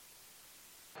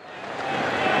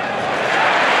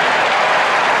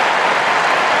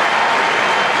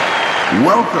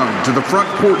Welcome to the Front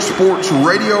Porch Sports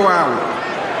Radio Hour.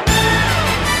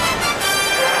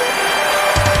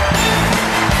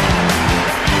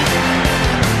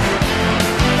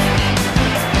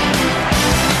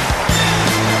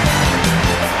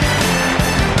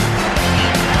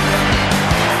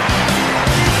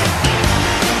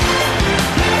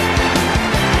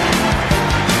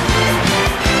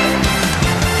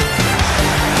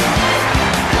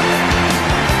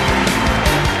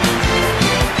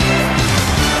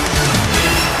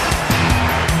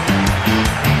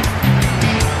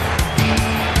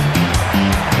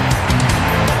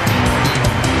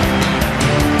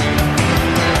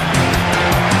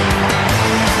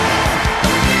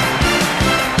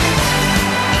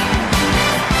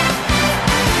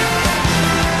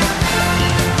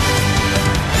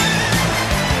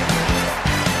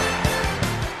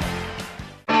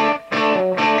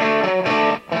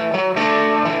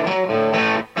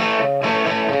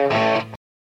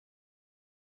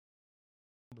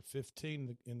 Number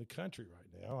 15 in the country right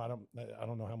now. I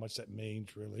don't know how much that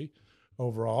means really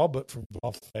overall, but for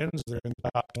golf fans, they're in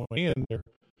the top 20 and they're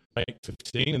ranked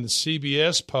 15. In the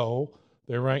CBS poll,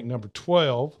 they're ranked number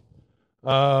 12.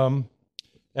 And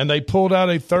they pulled out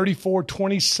a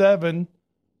 34-27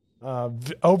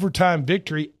 overtime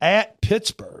victory at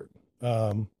Pittsburgh.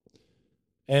 And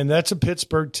that's a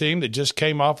Pittsburgh team that just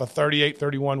came off a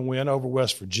 38-31 win over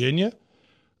West Virginia.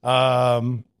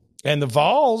 And the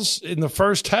Vols in the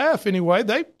first half, anyway,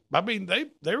 they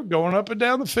were going up and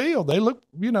down the field. They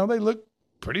look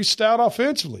pretty stout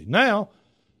offensively. Now,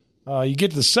 you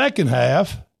get to the second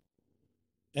half,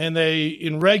 and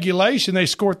in regulation they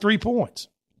score 3 points.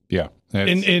 Yeah,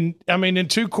 in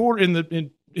two quarters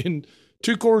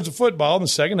of football in the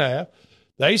second half,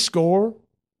 they score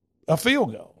a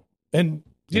field goal, and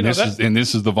this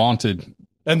is the vaunted.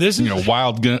 And this is the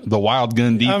wild gun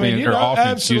defense or offense.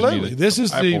 Absolutely, this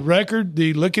is the record.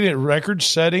 Looking at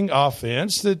record-setting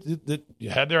offense that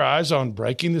had their eyes on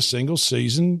breaking the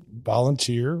single-season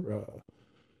volunteer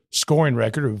scoring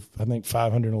record of, I think,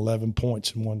 511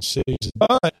 points in one season.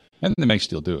 And they may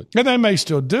still do it. And they may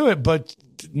still do it, but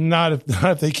not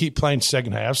if they keep playing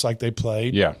second halves like they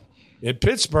played. Yeah. At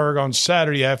Pittsburgh on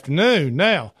Saturday afternoon.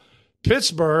 Now,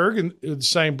 Pittsburgh, in the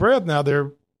same breath, now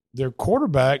their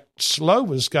quarterback,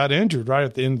 Slovis, got injured right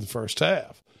at the end of the first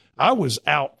half. I was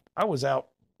out. I was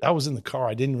in the car.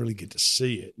 I didn't really get to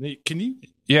see it. Can you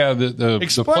explain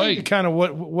the play, kind of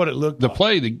what it looked like? The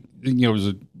play,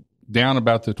 was down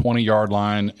about the 20-yard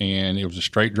line, and it was a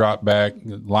straight drop back.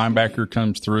 The linebacker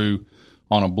comes through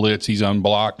on a blitz. He's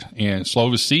unblocked, and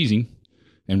Slovis sees him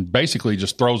and basically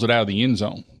just throws it out of the end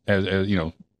zone. As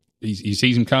he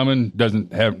sees him coming, he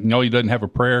doesn't have a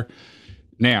prayer.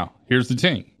 Now, here's the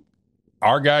thing.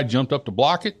 Our guy jumped up to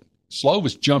block it.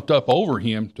 Slovis jumped up over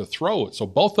him to throw it. So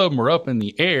both of them were up in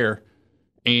the air,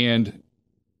 and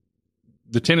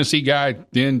the Tennessee guy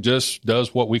then just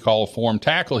does what we call a form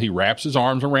tackle. He wraps his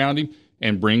arms around him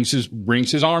and brings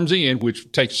his arms in,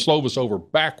 which takes Slovis over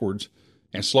backwards,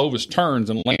 and Slovis turns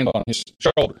and lands on his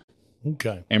shoulder.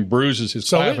 Okay. And bruises his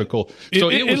clavicle.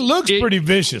 It looks pretty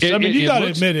vicious. You got to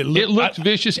admit it. It looked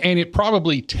vicious, and it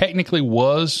probably technically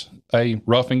was a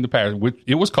roughing the passer, which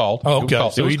it was called. Oh, okay.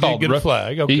 So he did get a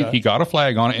flag. Okay. He got a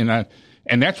flag on it,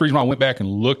 and that's the reason why I went back and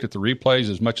looked at the replays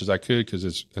as much as I could, because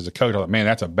as a coach, I thought, man,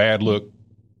 that's a bad look.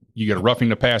 You get a roughing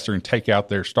the passer and take out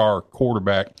their star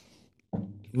quarterback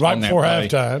right before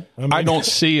halftime. I don't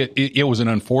see it. It was an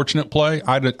unfortunate play.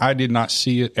 I did not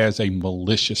see it as a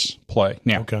malicious play.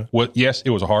 Now, yes, it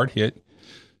was a hard hit.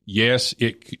 Yes,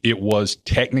 it was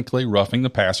technically roughing the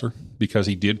passer because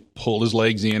he did pull his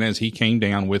legs in as he came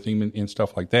down with him and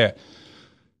stuff like that.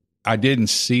 I didn't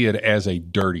see it as a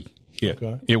dirty hit.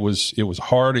 Okay. It was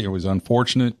hard. It was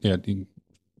unfortunate.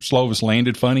 Slovis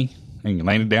landed funny and he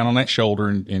landed down on that shoulder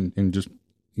and just,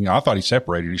 I thought he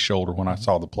separated his shoulder when I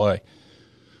saw the play.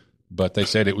 But they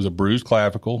said it was a bruised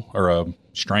clavicle or a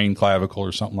strained clavicle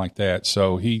or something like that.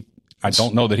 So I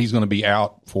don't know that he's going to be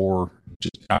out for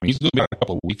he's going to be out a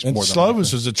couple of weeks. And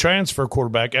Slovis is a transfer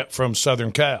quarterback from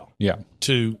Southern Cal. Yeah.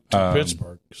 To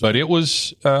Pittsburgh. So. But it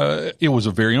was a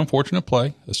very unfortunate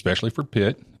play, especially for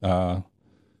Pitt.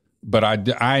 But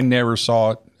I never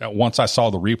saw it once I saw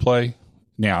the replay.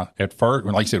 Now, at first,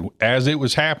 like I said, as it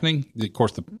was happening, of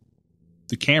course,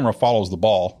 the camera follows the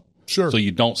ball. Sure. So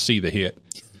you don't see the hit.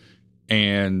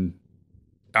 And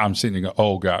I'm sitting there going,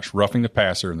 oh, gosh, roughing the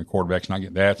passer and the quarterback's not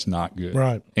getting – that's not good.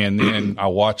 Right. And then I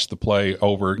watched the play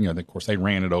over. Of course, they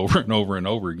ran it over and over and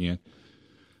over again.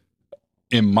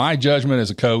 In my judgment as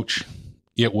a coach,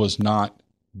 it was not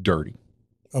dirty.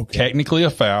 Okay. Technically a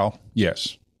foul,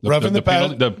 yes.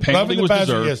 The penalty was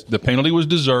deserved. Yes. The penalty was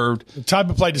deserved. The type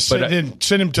of play to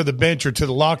send him to the bench or to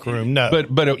the locker room. No,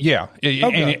 but yeah,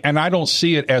 Okay. and I don't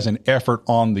see it as an effort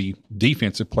on the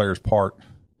defensive player's part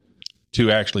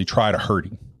to actually try to hurt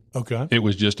him. Okay, it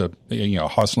was just a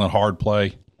hustling hard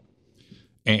play,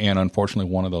 and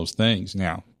unfortunately one of those things.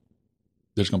 Now,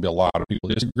 there's going to be a lot of people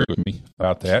that disagree with me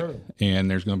about that, sure. And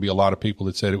there's going to be a lot of people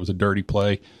that said it was a dirty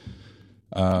play.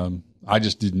 I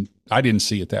just didn't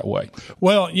see it that way.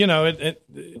 Well, in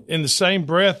the same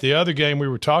breath, the other game we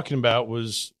were talking about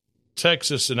was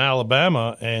Texas and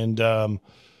Alabama, and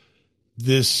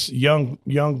this young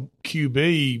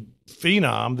QB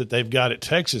phenom that they've got at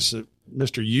Texas,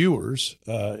 Mr. Ewers,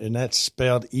 and that's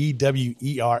spelled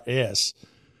Ewers.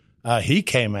 He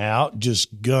came out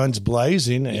just guns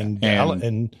blazing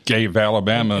and gave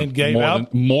Alabama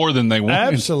more than they wanted.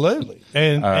 Absolutely,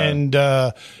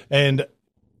 and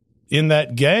in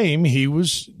that game, he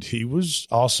was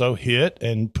also hit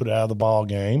and put out of the ball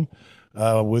game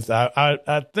with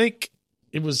I think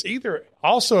it was either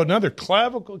also another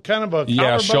clavicle, kind of a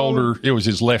collarbone. Shoulder. It was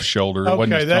his left shoulder. It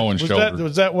wasn't his throwing shoulder.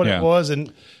 Was that what it was?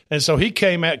 And so he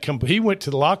came out. He went to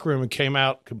the locker room and came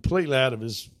out completely out of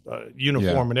his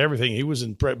uniform and everything. He was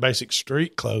in basic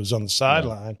street clothes on the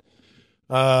sideline.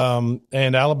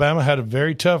 And Alabama had a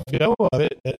very tough go of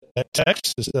it at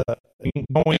Texas,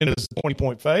 going in as a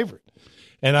 20-point favorite.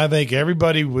 And I think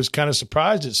everybody was kind of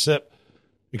surprised,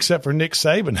 except for Nick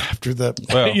Saban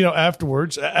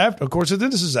afterwards. Of course,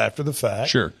 this is after the fact.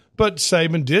 Sure. But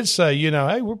Saban did say,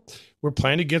 hey, we're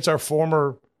playing against our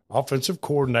former offensive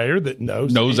coordinator that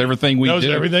knows everything we do,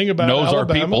 everything about Alabama, our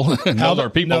people, knows our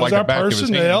people like the back of his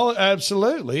hand.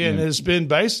 Absolutely, and has been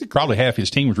basically probably half his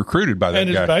team was recruited by that guy,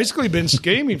 and has basically been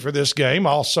scheming for this game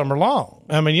all summer long.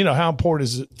 I mean, how important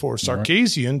is it for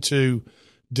Sarkisian to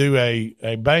do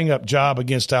a bang up job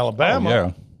against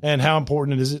Alabama, and how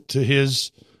important is it to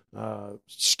his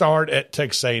start at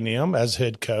Texas A&M as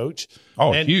head coach?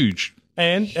 Huge.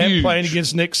 And playing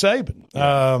against Nick Saban.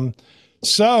 Yeah.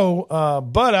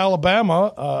 But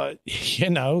Alabama,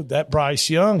 that Bryce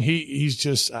Young, he's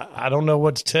just, I don't know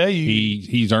what to tell you.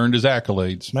 He's earned his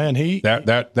accolades. Man,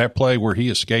 that play where he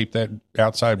escaped that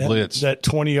outside blitz. That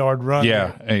 20-yard run.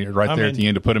 Yeah, right there at the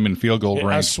end to put him in field goal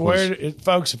range. I swear,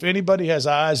 folks, if anybody has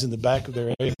eyes in the back of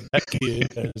their head, that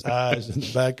kid has eyes in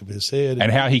the back of his head.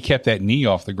 And how he kept that knee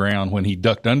off the ground when he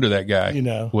ducked under that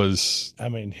guy was. I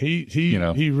mean,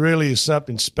 he really is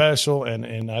something special,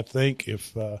 and I think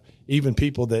if even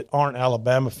people that aren't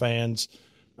Alabama fans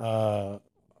are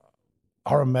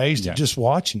amazed at just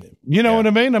watching him. You know what I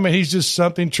mean? I mean, he's just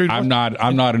something true. I'm not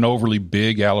an overly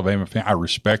big Alabama fan. I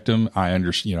respect them. I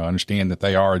understand that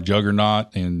they are a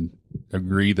juggernaut and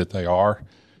agree that they are.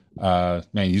 Man,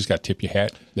 you just got to tip your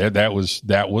hat. That was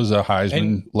a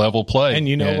Heisman level play. And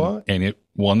you know what? And it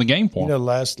won the game for him.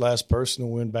 Last person to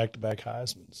win back-to-back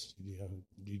Heismans.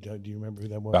 Do you remember who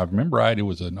that was? I remember right. It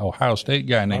was an Ohio State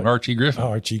guy named Archie Griffin.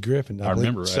 Archie Griffin. I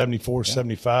remember right. 74,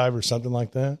 75 or something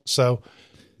like that. So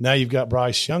now you've got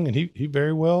Bryce Young, and he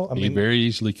very well. He very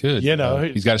easily could.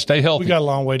 He's got to stay healthy. We got a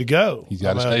long way to go. He's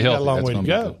got to stay healthy. Got a long way to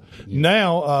go. Yeah.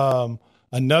 Now,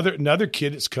 another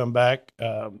kid that's come back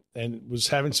and was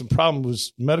having some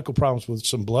medical problems with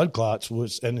some blood clots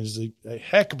and is a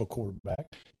heck of a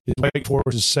quarterback. His Wake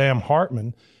Forest is Sam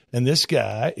Hartman, and this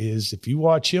guy is, if you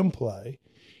watch him play,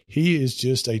 he is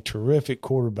just a terrific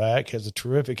quarterback, has a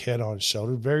terrific head on his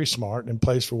shoulder, very smart, and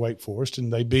plays for Wake Forest.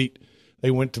 And they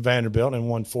went to Vanderbilt and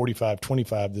won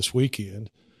 45-25 this weekend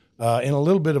in a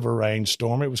little bit of a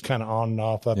rainstorm. It was kind of on and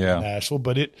off up in Nashville,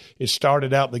 but it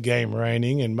started out the game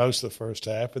raining in most of the first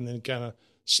half, and then kind of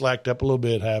slacked up a little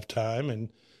bit at halftime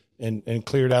and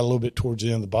cleared out a little bit towards the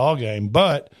end of the ball game.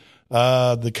 But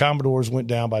the Commodores went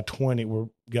down by 20,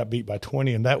 got beat by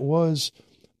 20, and that was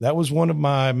one of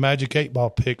my Magic 8-Ball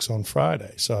picks on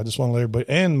Friday. So I just want to let everybody –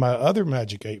 and my other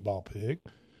Magic 8-Ball pick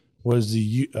was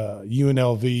the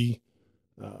UNLV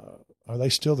are they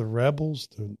still the Rebels?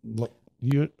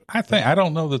 I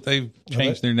don't know that they've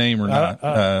changed their name or not.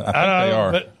 I think they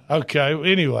are. But,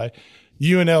 okay. Anyway,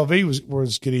 UNLV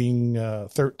was getting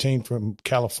 13 from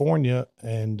California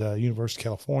and University of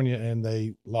California, and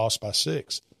they lost by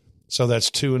 6. So that's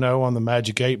 2-0 on the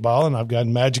Magic 8-Ball, and I've got a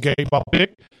Magic 8-Ball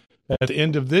pick at the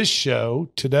end of this show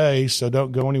today, so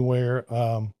don't go anywhere.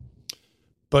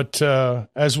 But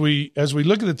as we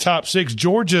look at the top 6,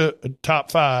 Georgia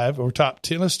top 5 or top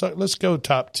 10. Let's go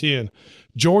top 10.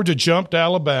 Georgia jumped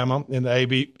Alabama in the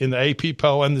AP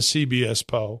poll and the CBS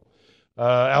poll.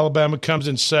 Alabama comes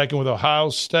in second with Ohio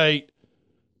State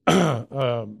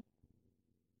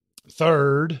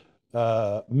third.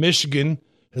 Michigan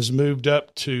has moved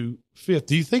up to 5th.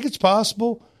 Do you think it's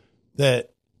possible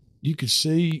that you could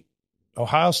see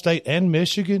Ohio State and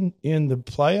Michigan in the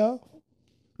playoff.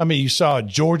 I mean, you saw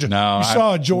Georgia. No, you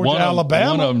saw Georgia,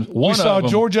 Alabama. We saw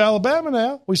Georgia, Alabama.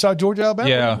 Now we saw Georgia, Alabama.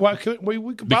 Yeah. Why couldn't we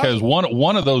could because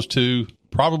one of those two,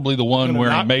 probably the one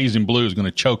wearing maize and blue, is going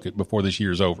to choke it before this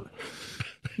year's over.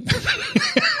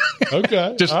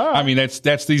 Okay. Just, right. I mean, that's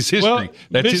his history. Well,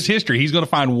 that's his history. He's going to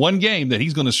find one game that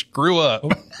he's going to screw up.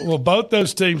 Well, both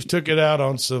those teams took it out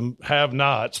on some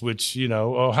have-nots, which,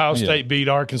 Ohio State beat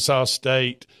Arkansas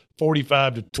State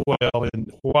 45-12,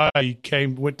 and Hawaii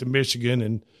went to Michigan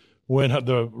and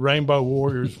the Rainbow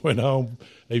Warriors went home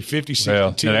a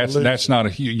 56-10. That's not a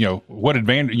huge. What did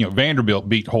Vanderbilt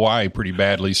beat Hawaii pretty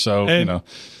badly. So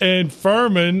and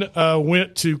Furman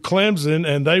went to Clemson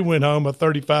and they went home a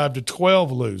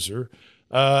 35-12 loser.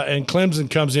 And Clemson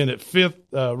comes in at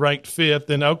ranked fifth.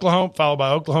 Then Oklahoma, followed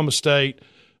by Oklahoma State,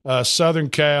 Southern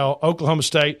Cal, Oklahoma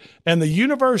State, and the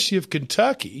University of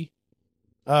Kentucky.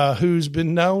 Who's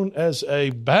been known as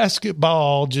a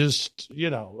basketball,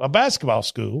 a basketball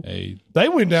school. They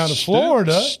went down to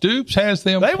Florida. Stoops has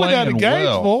them They went down to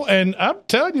Gainesville, well. and I'm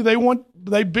telling you,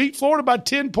 they beat Florida by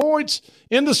 10 points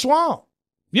in the swamp,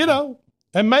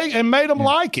 and made them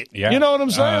like it. Yeah. You know what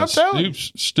I'm saying? I'm telling you.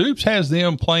 Stoops has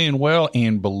them playing well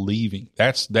and believing.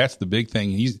 That's the big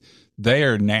thing. They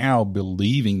are now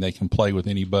believing they can play with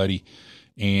anybody,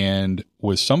 and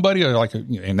with somebody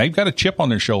and they've got a chip on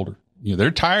their shoulder.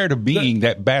 They're tired of being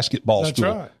that basketball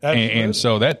school. Right. And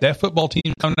so that football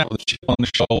team coming out with a chip on the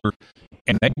shoulder,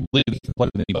 and they believe they can play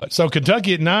with anybody. So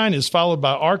Kentucky at 9 is followed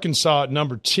by Arkansas at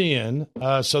number 10.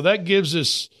 So that gives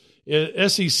us,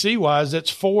 SEC-wise,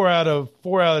 that's four out of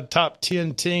the top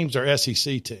 10 teams are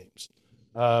SEC teams.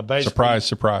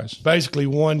 Surprise. Basically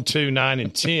 1, 2, 9,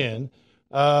 and 10.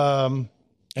 And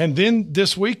then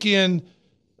this weekend –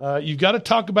 you've got to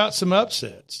talk about some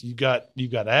upsets. You've got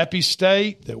Appy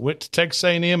State that went to Texas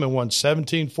A&M and won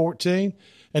 17-14,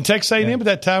 and Texas A&M at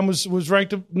that time was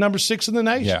ranked number 6 in the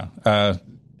nation. Yeah,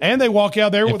 and they walk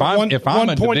out there with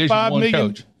 $1.5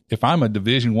 million. If I'm a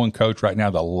Division I coach right now,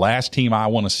 the last team I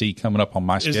want to see coming up on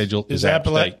my schedule is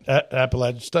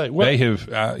Appalachian State. Well, they have,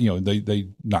 they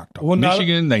knocked off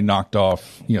Michigan. They knocked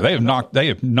off, they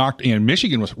have knocked. And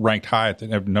Michigan was ranked high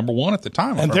at number 1 at the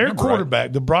time. And their quarterback,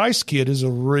 right. The Bryce kid, is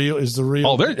the real.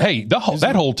 Oh,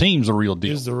 that whole team's the real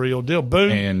deal. Is the real deal.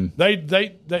 Boom. And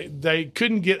they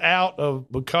couldn't get out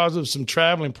because of some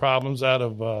traveling problems out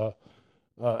of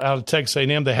Texas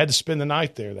A&M. They had to spend the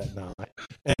night there that night.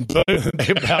 And Boone,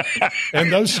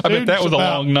 those students, I bet that was a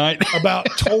long night. about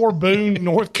tore Boone,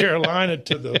 North Carolina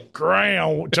to the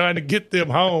ground trying to get them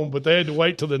home, but they had to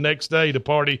wait till the next day to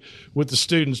party with the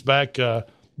students back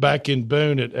in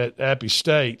Boone at Appy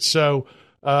State. So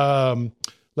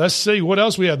let's see what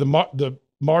else we have. The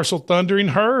Marshall Thundering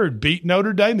Herd beat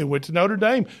Notre Dame. They went to Notre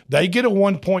Dame. They get a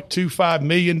 $1.25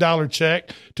 million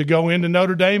check to go into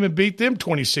Notre Dame and beat them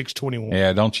 26-21.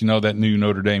 Yeah, don't you know that new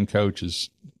Notre Dame coach is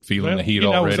feeling the heat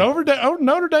already? Notre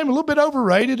Dame a little bit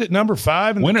overrated at number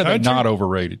 5 in the country. When are they not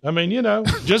overrated? I mean,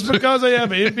 just because they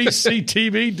have an NBC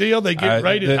TV deal, they get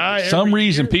rated high. Some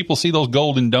reason people see those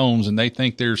golden domes and they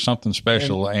think there's something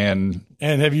special. And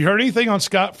have you heard anything on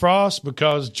Scott Frost?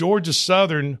 Because Georgia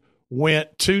Southern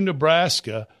went to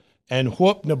Nebraska and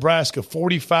whooped Nebraska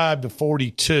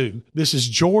 45-42. This is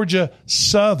Georgia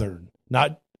Southern,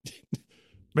 not.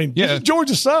 This is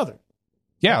Georgia Southern.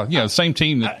 Yeah, same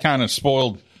team that kind of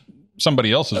spoiled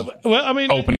somebody else's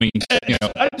opening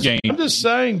game. I'm just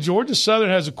saying, Georgia Southern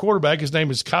has a quarterback. His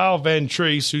name is Kyle Van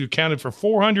Treese, who accounted for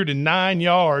 409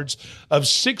 yards of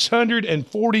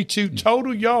 642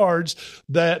 total yards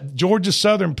that Georgia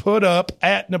Southern put up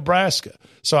at Nebraska.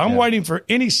 So I'm waiting for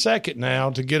any second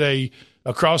now to get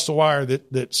across the wire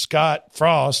that Scott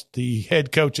Frost, the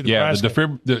head coach of Nebraska.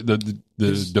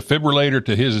 The defibrillator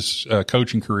to his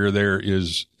coaching career there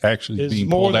is actually being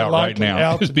pulled out right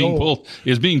now. Is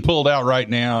being pulled out right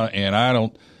now, and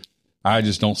I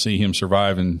just don't see him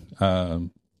surviving. I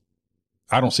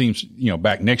don't see him,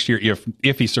 back next year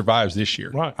if he survives this year.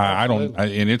 Right. I don't.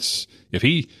 And it's if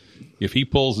he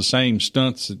pulls the same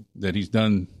stunts that he's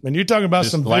done. And you're talking about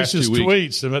some vicious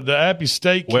tweets. The Appy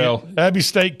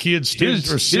State kids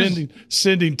students are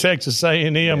sending Texas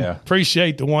A&M. Yeah.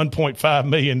 Appreciate the $1.5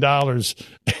 million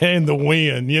and the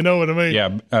win. You know what I mean?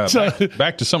 Yeah.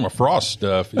 Back to some of Frost's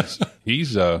stuff.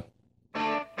 He's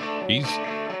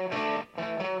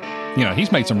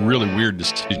made some really weird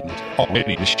decisions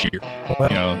already this year.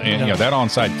 That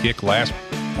onside kick last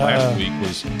week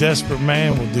was desperate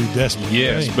man will do desperate.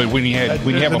 Yes, things. but when you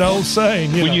have an old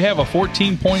saying, you have a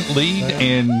 14-point lead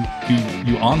and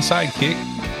you onside kick,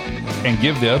 and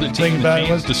give the other team the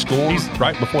chance to score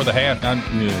right before the half.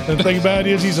 The thing about it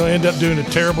is he's going to end up doing a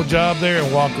terrible job there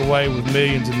and walk away with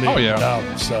millions and millions of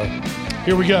dollars. So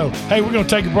here we go. Hey, we're going to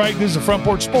take a break. This is the Front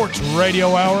Porch Sports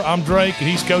Radio Hour. I'm Drake, and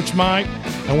he's Coach Mike,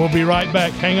 and we'll be right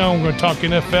back. Hang on. We're going to talk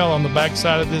NFL on the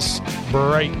backside of this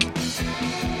break.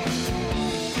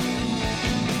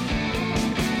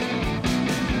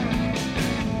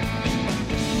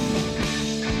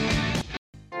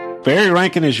 Barry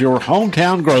Rankin is your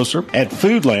hometown grocer at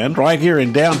Foodland right here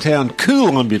in downtown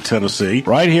Columbia, Tennessee.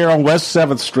 Right here on West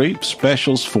 7th Street.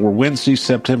 Specials for Wednesday,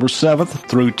 September 7th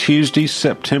through Tuesday,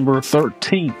 September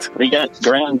 13th. We got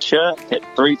ground chuck at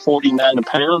 $3.49 a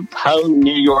pound. Whole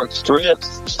New York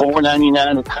strips,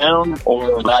 $4.99 a pound.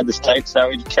 Or buy the steaks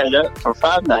already cut up for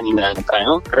 $5.99 a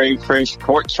pound. Very fresh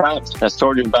pork chops,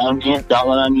 assorted bone in,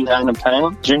 $1.99 a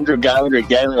pound. Ginger goat or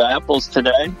Gala apples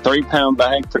today, 3-pound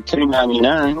bag for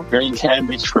 $2.99. Green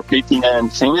cabbage for 59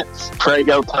 cents.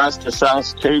 Prego pasta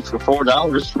sauce, 2 for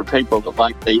 $4 for people that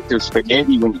like to eat their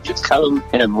spaghetti when it gets cold.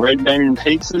 And red bone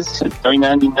pizzas at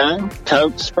 $3.99.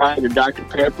 Coke, Sprite, or Dr.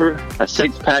 Pepper, a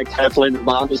 6-pack half-liter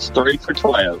bottles, 3 for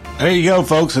 $12. There you go,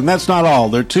 folks, and that's not all.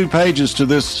 There are 2 pages to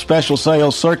this special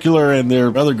sales circular, and there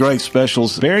are other great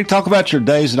specials. Barry, talk about your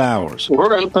days and hours.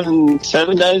 We're open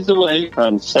 7 days a week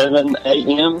from 7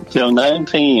 a.m. till 9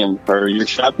 p.m. for your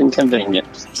shopping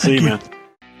convenience. See you, man.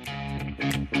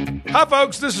 Hi,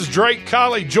 folks. This is Drake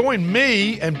Colley. Join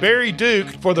me and Barry Duke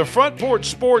for the Front Porch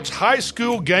Sports High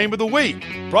School Game of the Week.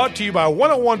 Brought to you by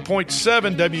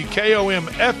 101.7 WKOM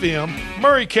FM,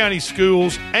 Murray County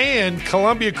Schools, and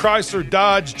Columbia Chrysler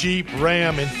Dodge Jeep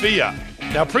Ram and Fiat.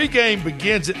 Now, pregame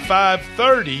begins at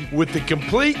 5:30 with the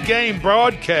complete game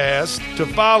broadcast to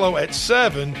follow at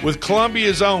 7 with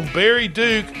Columbia's own Barry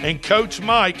Duke and Coach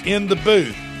Mike in the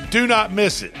booth. Do not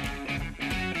miss it.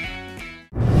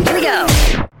 Here we go.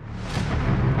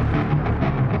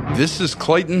 This is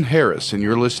Clayton Harris, and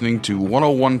you're listening to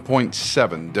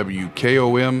 101.7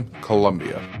 WKOM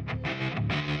Columbia.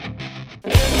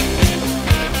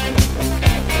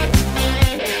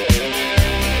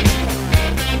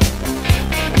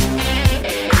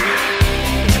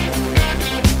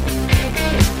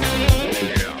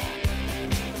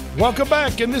 Welcome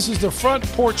back, and this is the Front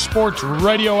Porch Sports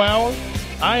Radio Hour.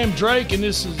 I am Drake, and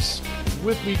this is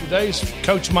with me today is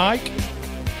Coach Mike,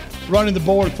 running the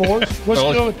board for us. What's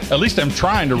going? At least I'm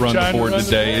trying to run the board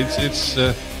today.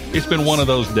 It's been one of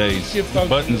those days. The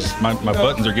buttons, my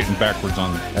buttons are getting backwards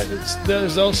on me.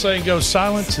 There's old saying goes,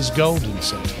 silence is golden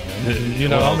sometimes. You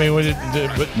know, well, I mean,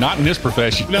 but not in this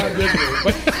profession. Not this,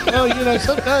 but well, you know,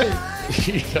 sometimes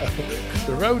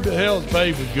the road to hell is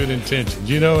paved with good intentions.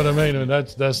 You know what I mean? And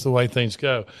that's the way things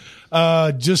go.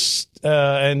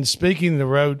 And speaking of the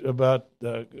road about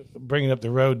bringing up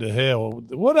the road to hell,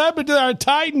 what happened to our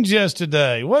Titans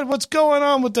yesterday? What's going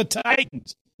on with the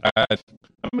Titans? As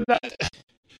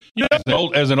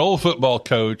an old football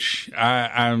coach,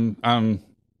 I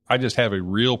just have a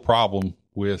real problem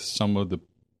with some of the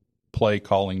play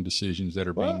calling decisions that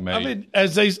are being made. I mean,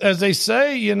 as they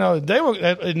say, you know, they were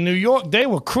in New York. They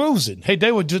were cruising. Hey,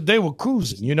 they were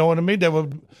cruising. You know what I mean? It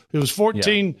was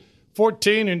 14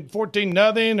 and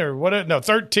 14-0 or whatever. No,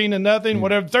 13-0,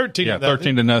 whatever. 13-0. Yeah,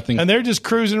 13-0. And they're just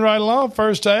cruising right along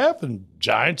first half. And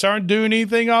Giants aren't doing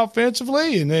anything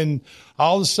offensively. And then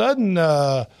all of a sudden,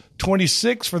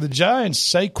 26 for the Giants,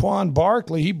 Saquon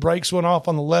Barkley, he breaks one off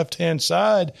on the left-hand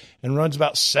side and runs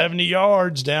about 70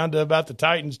 yards down to about the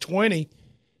Titans' 20.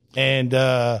 And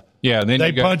then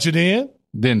they punch it in.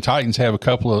 Then Titans have a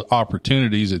couple of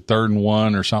opportunities at 3rd and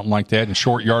 1 or something like that in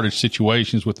short yardage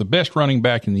situations with the best running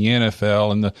back in the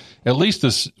NFL and at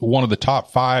least one of the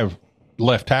top 5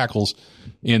 left tackles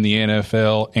in the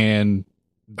NFL, and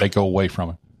they go away from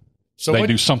it. So they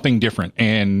do something different,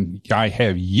 and I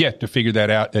have yet to figure that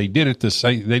out. They did the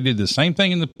same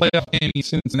thing in the playoff game in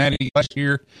Cincinnati last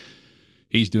year.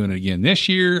 He's doing it again this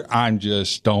year. I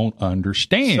just don't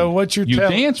understand. So what you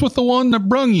dance with the one that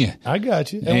brung you. I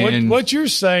got you. And what you're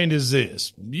saying is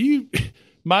this: you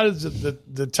might as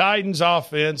the Titans'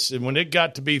 offense, and when it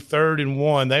got to be 3rd and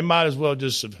 1, they might as well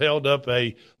just have held up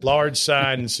a large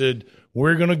sign and said,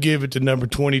 "We're going to give it to number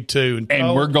 22,"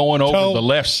 and we're going over the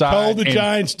left side. Told the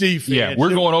Giants defense, yeah, we're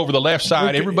going over the left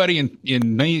side. Everybody in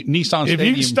Nissan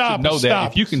Stadium should know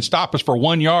that. If you can stop us for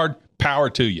 1 yard, power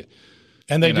to you.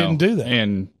 And they didn't do that.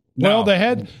 And they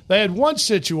had one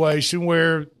situation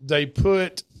where they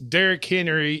put Derrick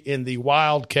Henry in the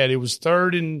Wildcat. It was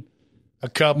 3rd and a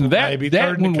couple, maybe.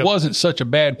 That one wasn't such a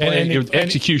bad play.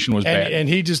 Execution was bad. And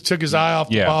he just took his eye off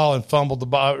the ball and fumbled the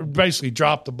ball, basically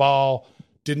dropped the ball.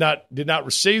 Did not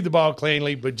receive the ball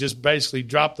cleanly, but just basically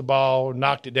dropped the ball,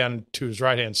 knocked it down to his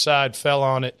right-hand side, fell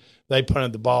on it. They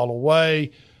punted the ball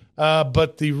away.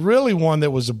 But the really one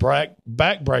that was a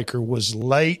backbreaker was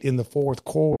late in the fourth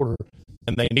quarter,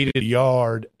 and they needed a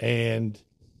yard, and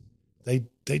they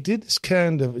did this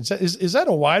kind of is that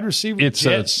a wide receiver? It's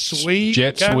jet a sweep,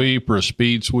 sweep or a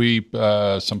speed sweep.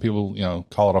 Some people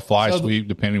call it a fly sweep,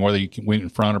 depending whether you went in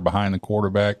front or behind the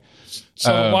quarterback.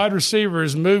 So the wide receiver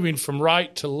is moving from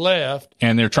right to left,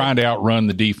 and they're trying to outrun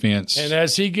the defense. And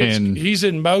as he's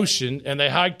in motion, and they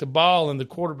hike the ball, and the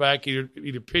quarterback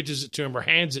either pitches it to him or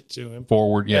hands it to him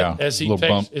forward. Yeah, as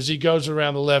he goes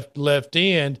around the left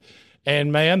end.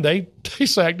 And, man, they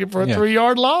sacked him for a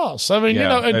 3-yard loss. I mean,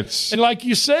 and like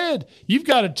you said, you've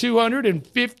got a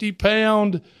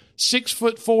 250-pound,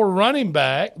 6'4" running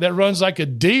back that runs like a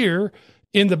deer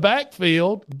in the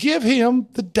backfield. Give him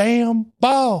the damn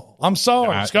ball. I'm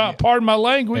sorry, Scott, pardon my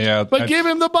language, but give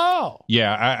him the ball.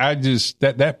 Yeah, I just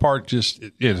that part just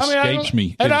escapes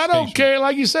me. And I don't care,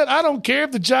 like you said, I don't care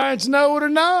if the Giants know it or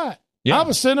not. Yeah. I'm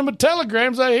going to send him a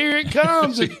telegram, say, here it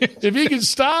comes. If you can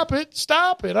stop it,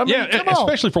 stop it. I mean, come on.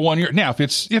 Especially for 1 year. Now, if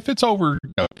it's over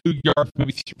 2 yards,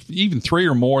 maybe even 3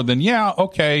 or more, then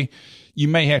okay, you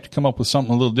may have to come up with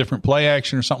something a little different, play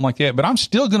action or something like that. But I'm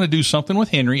still going to do something with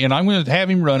Henry, and I'm going to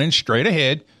have him running straight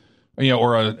ahead,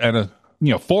 or at a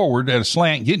forward at a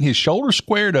slant, getting his shoulders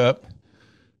squared up.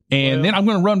 And then I'm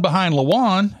going to run behind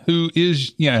Lawan, who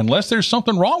is, unless there's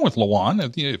something wrong with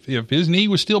Lawan, if his knee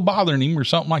was still bothering him or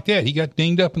something like that, he got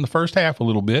dinged up in the first half a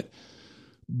little bit.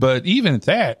 But even at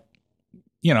that,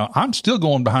 I'm still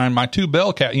going behind my two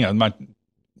bell cow, my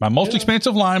most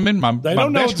expensive lineman, they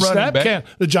don't know what the snap count.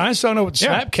 The Giants don't know what the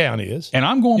snap count is. And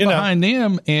I'm going behind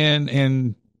them,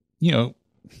 and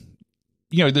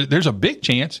there's a big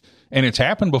chance, and it's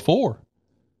happened before,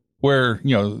 where,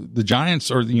 the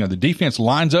Giants or, the defense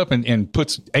lines up and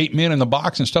puts 8 men in the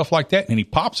box and stuff like that, and he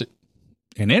pops it.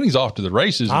 And then he's off to the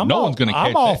races. And no one's going to catch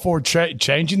I'm all for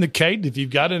changing the cadence. If you've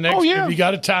got if you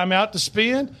got a timeout to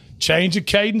spin, change the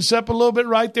cadence up a little bit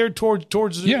right there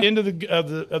towards the end of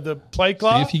the play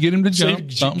clock. See if you get him to jump.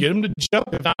 Get him to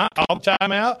jump. If not, call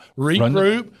timeout,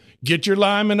 regroup. Get your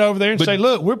lineman over there and say,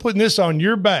 look, we're putting this on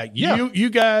your back.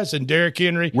 You guys and Derrick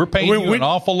Henry. We're paying you an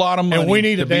awful lot of money. And we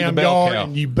need a damn yard,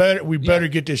 and we better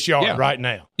get this yard right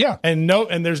now. Yeah. And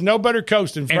there's no better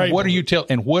coach than Vrabel.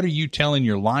 And what are you telling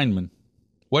your lineman?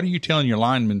 What are you telling your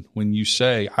lineman when you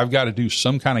say, I've got to do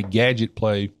some kind of gadget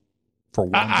play for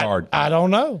 1 yard? I don't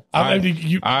know. That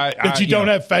you don't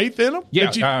have faith in them?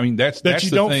 Yeah, that's you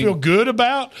the don't thing. feel good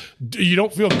about. You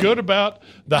don't feel good about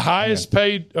the highest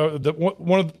paid,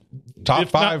 one of the top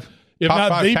five. If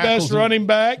not the best running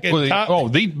back.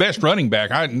 The best running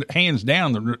back. Hands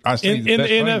down. I see in the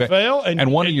NFL.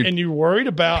 And you're worried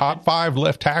about top 5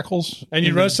 left tackles. And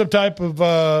you run some type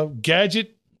of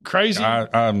gadget crazy.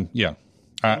 I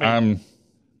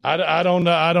don't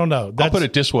know. I'll put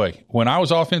it this way. When I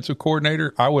was offensive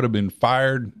coordinator, I would have been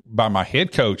fired by my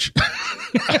head coach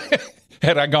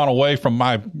had I gone away from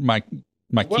my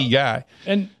key guy.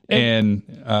 And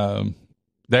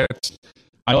that's,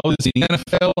 I know this is the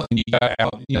NFL, and you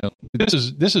got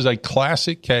this is a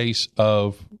classic case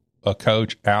of a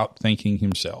coach outthinking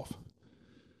himself.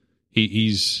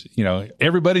 He's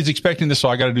everybody's expecting this, so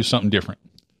I got to do something different.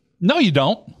 No, you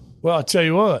don't. Well, I'll tell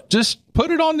you what. Just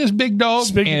put it on this big dog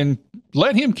and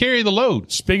let him carry the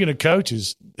load. Speaking of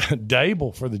coaches,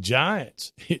 Dable for the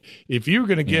Giants. If you were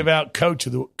going to give out coach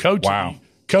of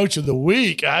the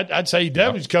week, I'd say he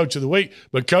definitely is coach of the week.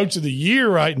 But coach of the year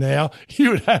right now,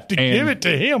 you would have to give it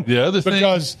to him. The other thing,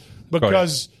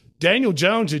 because Daniel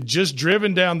Jones had just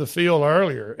driven down the field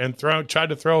earlier and tried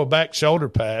to throw a back shoulder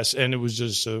pass, and it was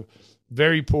just a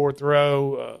very poor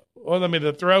throw.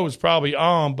 The throw was probably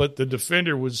on, but the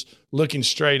defender was looking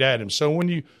straight at him. So what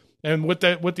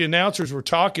the announcers were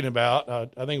talking about,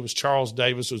 I think it was Charles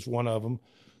Davis was one of them.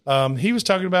 He was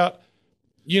talking about,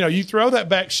 you throw that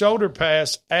back shoulder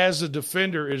pass as the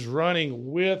defender is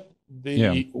running with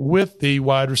the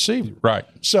wide receiver. Right.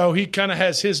 So he kind of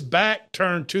has his back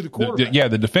turned to the quarterback.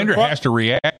 The defender has to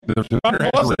react. The defender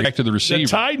has to react to the receiver. The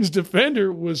Titans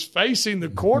defender was facing the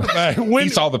quarterback when he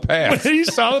saw the pass. When he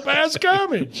saw the pass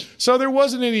coming. So there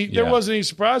wasn't any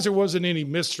surprise. There wasn't any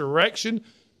misdirection.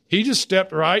 He just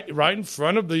stepped right in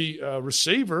front of the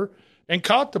receiver and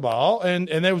caught the ball. And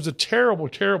there was a terrible,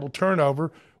 terrible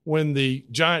turnover when the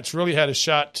Giants really had a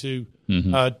shot to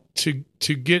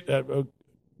get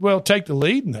take the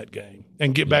lead in that game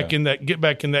and get back in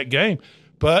that game.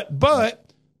 But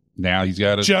now he's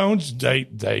got Jones.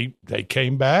 They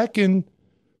came back and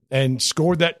and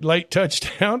scored that late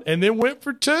touchdown and then went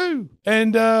for 2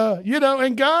 and,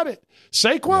 and got it.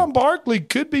 Saquon Barkley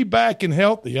could be back and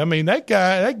healthy. I mean, that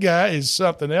guy is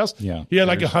something else. Yeah, he had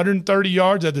like 130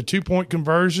 yards at the 2-point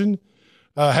conversion,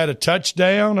 had a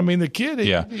touchdown. I mean, the kid,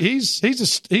 he's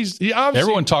obviously.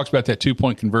 Everyone talks about that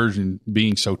 2-point conversion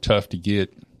being so tough to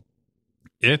get.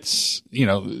 It's,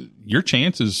 your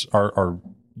chances are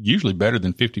usually better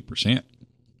than 50%,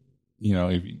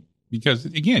 because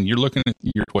again, you're looking at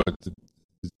your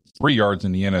 3 yards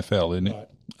in the NFL, isn't it? Right.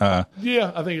 I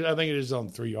think it is on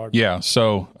 3 yards. Yeah.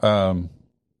 So,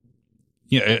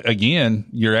 again,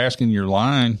 you're asking your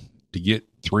line to get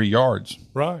 3 yards,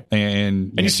 right?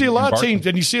 And you see a lot of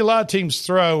teams,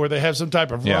 throw where they have some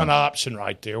type of run option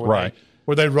right there, where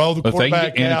they roll the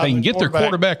quarterback out. If they can get their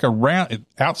quarterback around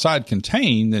outside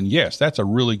contained, then yes, that's a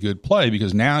really good play,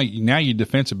 because now your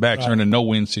defensive backs are in a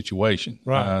no-win situation.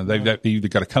 Right. They've either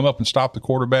got to come up and stop the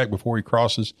quarterback before he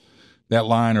crosses that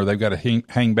line, or they've got to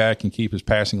hang back and keep his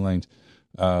passing lanes.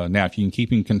 Now, if you can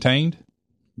keep him contained,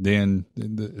 then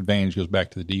the advantage goes back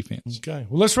to the defense. Okay.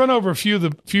 Well, let's run over a few of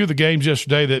the games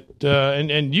yesterday that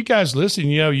and you guys listen,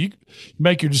 you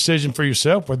make your decision for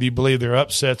yourself whether you believe they're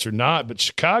upsets or not. But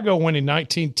Chicago winning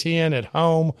 19-10 at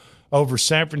home over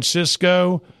San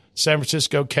Francisco. San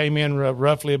Francisco came in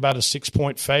roughly about a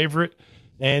 6-point favorite.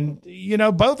 And,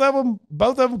 both of them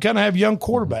kind of have young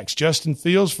quarterbacks. Justin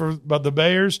Fields for the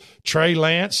Bears, Trey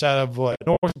Lance out of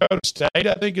North Dakota State,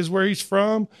 I think is where he's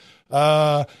from.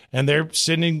 And they're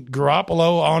sending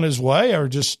Garoppolo on his way, or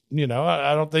just, I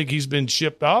don't think he's been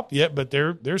shipped off yet, but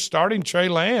they're starting Trey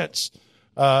Lance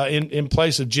in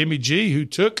place of Jimmy G, who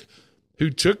took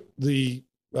the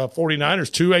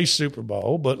 49ers to a Super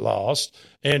Bowl but lost,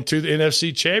 and to the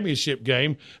NFC Championship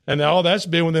game, and all that's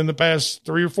been within the past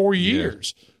 3 or 4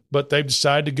 years. Yeah. But they've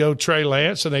decided to go Trey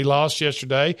Lance, and they lost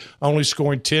yesterday, only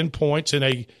scoring 10 points in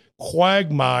a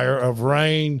quagmire of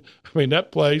rain. I mean,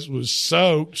 that place was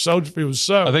soaked. It was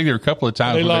soaked. I think there were a couple of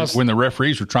times when the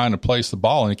referees were trying to place the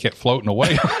ball and it kept floating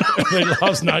away. They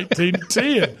lost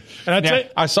 19-10. And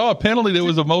I saw a penalty that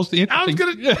was the most interesting.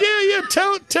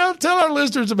 Tell our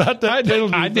listeners about that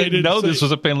penalty. I didn't know this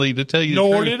was a penalty, to tell you the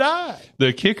truth. truth. Nor did I.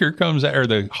 The kicker comes out, or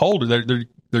the holder,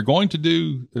 they're going to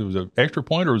do, it was an extra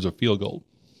point or it was a field goal?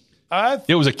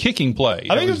 It was a kicking play.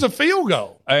 I think it was a field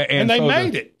goal, and they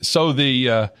made it. So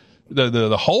the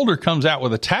holder comes out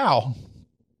with a towel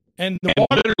and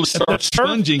literally starts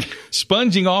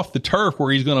sponging off the turf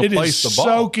where he's going to place the ball. It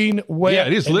is soaking wet. Yeah,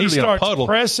 it is literally a puddle.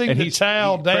 Pressing the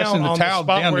towel down on the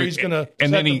spot where he's going to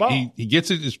and then the ball. He gets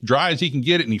it as dry as he can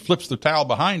get it, and he flips the towel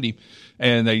behind him.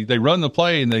 And they run the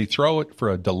play, and they throw it for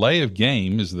a delay of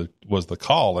game was the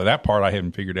call. And that part I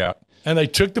haven't figured out. And they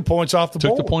took the points off the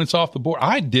board. Took the points off the board.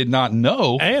 I did not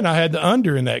know. And I had the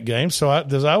under in that game, so I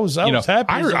was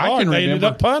happy. They ended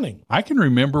up punting. I can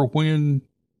remember when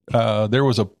there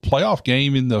was a playoff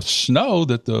game in the snow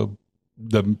that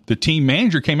the team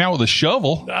manager came out with a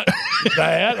shovel.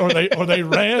 Or they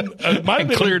ran. It might have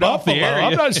been cleared off the area.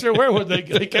 I'm not sure where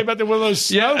they came out there with those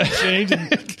snow machines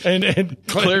and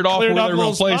cleared off where they were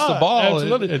going to place the ball.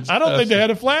 Absolutely. I don't think they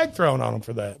had a flag thrown on them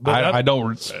for that. But I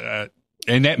don't.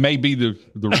 And that may be the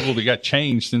rule that got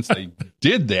changed since they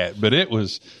did that. But it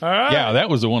was,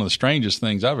 that was one of the strangest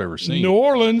things I've ever seen. New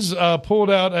Orleans pulled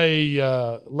out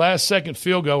a last-second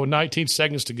field goal with 19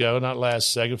 seconds to go. Not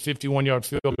last second, 51-yard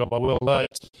field goal by Will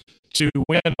Lutz to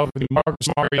win over the Marcus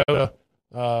Mariota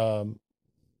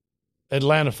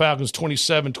Atlanta Falcons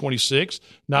 27-26.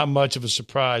 Not much of a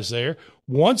surprise there.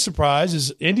 One surprise is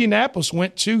Indianapolis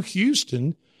went to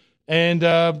Houston, and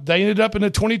they ended up in a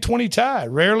 2020 tie.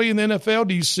 Rarely in the NFL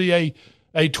do you see a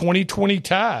 2020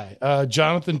 tie.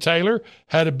 Jonathan Taylor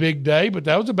had a big day, but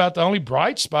that was about the only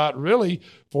bright spot, really,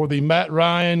 for the Matt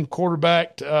Ryan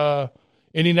quarterbacked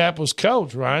Indianapolis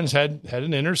coach. Ryan's had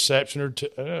an interception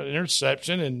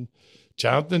and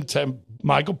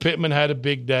Michael Pittman had a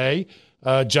big day.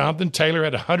 Jonathan Taylor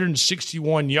had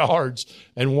 161 yards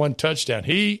and 1 touchdown.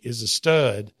 He is a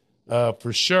stud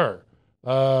for sure.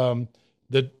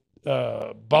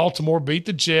 Baltimore beat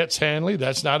the Jets handily.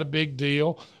 That's not a big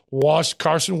deal.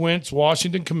 Carson Wentz,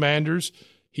 Washington Commanders.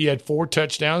 He had 4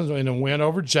 touchdowns in a win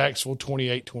over Jacksonville,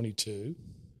 28-22.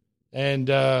 And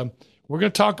we're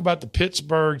going to talk about the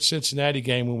Pittsburgh-Cincinnati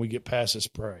game when we get past this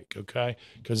break, okay?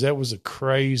 Because that was a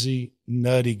crazy,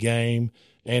 nutty game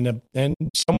and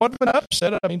somewhat of an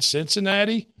upset. I mean,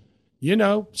 Cincinnati,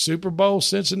 Super Bowl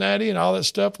Cincinnati and all that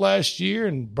stuff last year,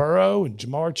 and Burrow and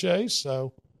Jamar Chase.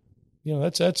 So,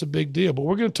 that's a big deal. But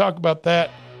we're going to talk about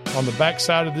that on the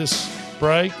backside of this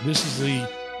break. This is the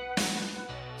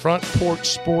Front Porch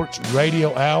Sports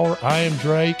Radio Hour. I am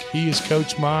Drake. He is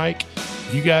Coach Mike.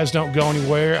 You guys don't go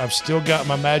anywhere. I've still got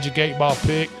my Magic 8-ball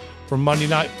pick for Monday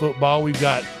Night Football. We've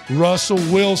got Russell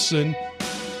Wilson,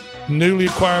 newly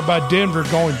acquired by Denver,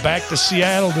 going back to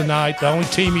Seattle tonight. The only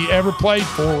team he ever played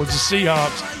for was the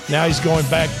Seahawks. Now he's going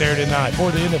back there tonight.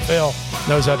 Boy, the NFL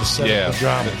knows how to set up the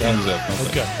drama.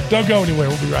 Okay. Don't go anywhere.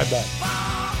 We'll be right back.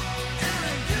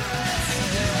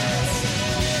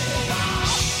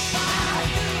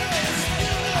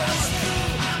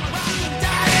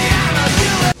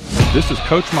 This is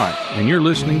Coach Mike, and you're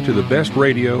listening to the best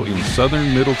radio in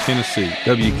southern Middle Tennessee,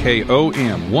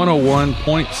 WKOM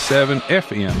 101.7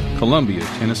 FM, Columbia,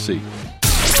 Tennessee.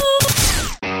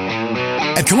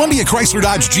 At Columbia Chrysler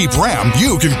Dodge Jeep Ram,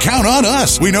 you can count on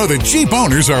us. We know that Jeep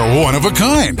owners are one of a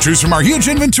kind. Choose from our huge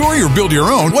inventory or build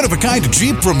your own one-of-a-kind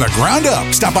Jeep from the ground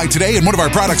up. Stop by today and one of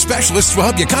our product specialists will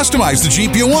help you customize the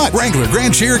Jeep you want. Wrangler,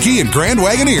 Grand Cherokee, and Grand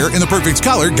Wagoneer in the perfect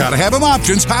color. Gotta have them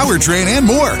options, powertrain, and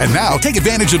more. And now, take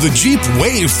advantage of the Jeep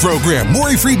Wave program.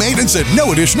 Worry-free maintenance at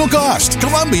no additional cost.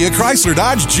 Columbia Chrysler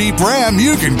Dodge Jeep Ram,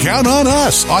 you can count on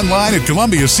us. Online at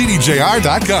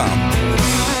ColumbiaCDJR.com.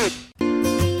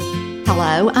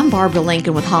 Hello, I'm Barbara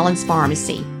Lincoln with Hollins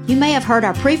Pharmacy. You may have heard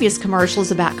our previous commercials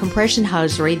about compression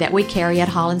hosiery that we carry at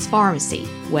Hollins Pharmacy.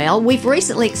 Well, we've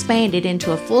recently expanded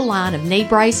into a full line of knee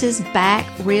braces, back,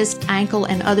 wrist, ankle,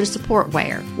 and other support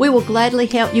wear. We will gladly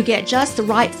help you get just the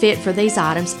right fit for these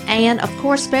items and, of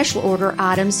course, special order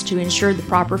items to ensure the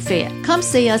proper fit. Come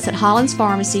see us at Hollins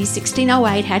Pharmacy,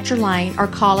 1608 Hatcher Lane, or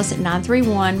call us at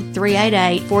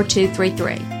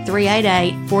 931-388-4233.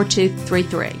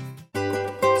 388-4233.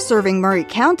 Serving Murray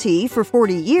County for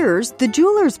 40 years, the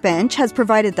Jewelers Bench has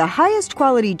provided the highest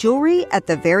quality jewelry at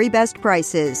the very best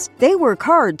prices. They work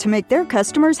hard to make their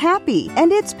customers happy,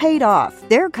 and it's paid off.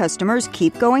 Their customers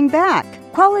keep going back.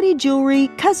 Quality jewelry,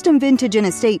 custom vintage and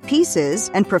estate pieces,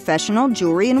 and professional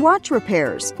jewelry and watch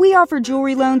repairs. We offer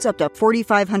jewelry loans up to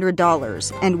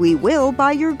 $4,500, and we will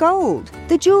buy your gold.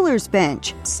 The Jewelers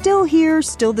Bench, still here,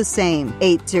 still the same.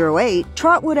 808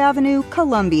 Trotwood Avenue,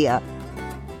 Columbia.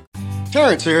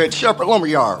 Terrence here at Shepherd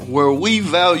Lumberyard, where we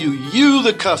value you,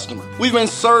 the customer. We've been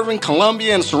serving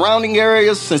Columbia and surrounding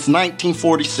areas since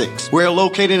 1946. We're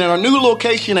located in our new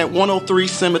location at 103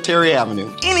 Cemetery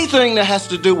Avenue. Anything that has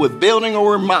to do with building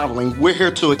or remodeling, we're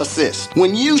here to assist.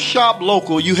 When you shop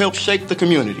local, you help shape the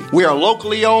community. We are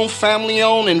locally owned, family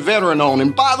owned, and veteran owned.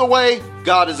 And by the way,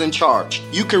 God is in charge.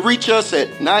 You can reach us at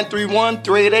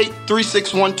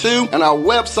 931-388-3612, and our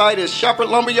website is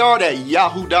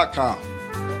shepherdlumberyard@yahoo.com.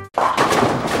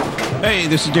 Hey,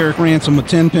 this is Derek Ransom with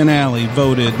 10 Pin Alley,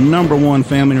 voted #1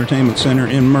 family entertainment center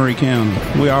in Murray County.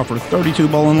 We offer 32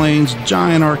 bowling lanes,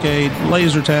 giant arcade,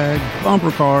 laser tag, bumper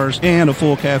cars, and a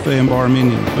full cafe and bar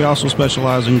menu. We also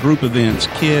specialize in group events,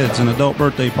 kids and adult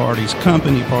birthday parties,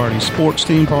 company parties, sports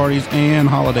team parties, and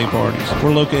holiday parties.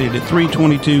 We're located at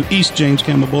 322 East James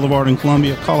Campbell Boulevard in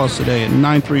Columbia. Call us today at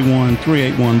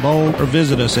 931-381-BOWL or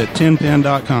visit us at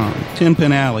 10pin.com. 10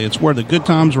 Pin Alley, it's where the good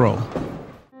times roll.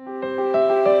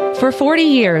 For 40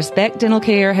 years, Beck Dental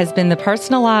Care has been the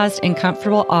personalized and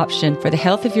comfortable option for the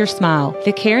health of your smile.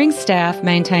 The caring staff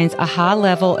maintains a high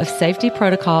level of safety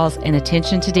protocols and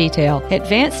attention to detail.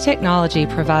 Advanced technology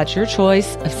provides your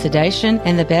choice of sedation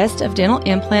and the best of dental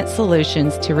implant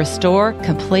solutions to restore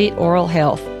complete oral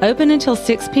health. Open until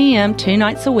 6 p.m. 2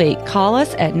 nights a week. Call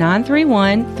us at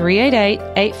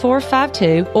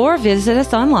 931-388-8452 or visit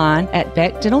us online at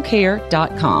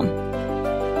beckdentalcare.com.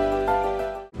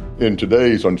 In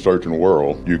today's uncertain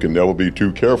world, you can never be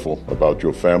too careful about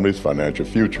your family's financial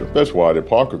future. That's why the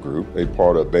Parker Group, a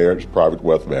part of Baird's Private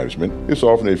Wealth Management, is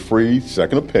offering a free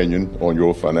second opinion on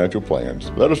your financial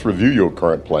plans. Let us review your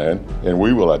current plan, and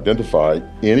we will identify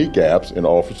any gaps and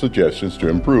offer suggestions to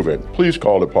improve it. Please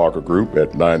call the Parker Group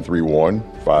at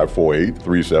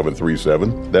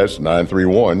 931-548-3737. That's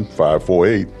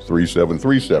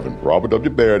 931-548-3737. Robert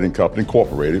W. Baird & Company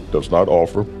Incorporated does not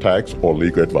offer tax or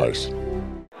legal advice.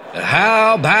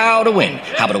 How about a win?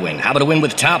 How about a win? How about a win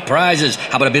with top prizes?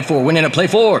 How about a bid for, win, and a play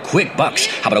for quick bucks?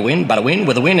 How about a win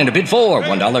with a win and a bid for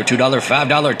 $1, $2,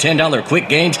 $5, $10 quick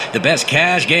gains, the best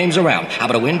cash games around? How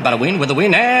about a win with a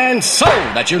win and sold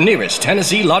at your nearest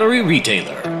Tennessee Lottery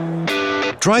retailer?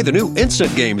 Try the new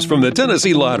instant games from the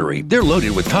Tennessee Lottery. They're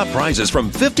loaded with top prizes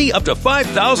from $50 up to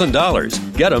 $5,000.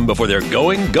 Get them before they're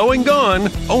gone.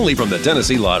 Only from the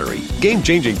Tennessee Lottery.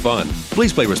 Game-changing fun.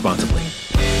 Please play responsibly.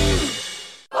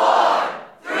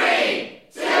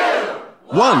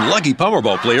 One lucky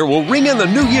Powerball player will ring in the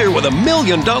new year with $1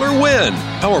 million win.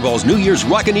 Powerball's New Year's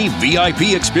Rockin' Eve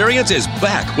VIP experience is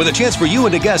back with a chance for you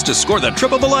and a guest to score the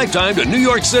trip of a lifetime to New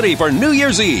York City for New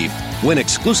Year's Eve. Win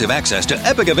exclusive access to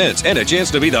epic events and a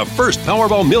chance to be the first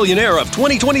Powerball millionaire of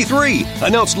 2023.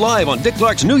 Announced live on Dick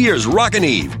Clark's New Year's Rockin'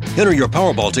 Eve. Enter your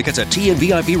Powerball tickets at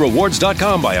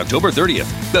tnviprewards.com by October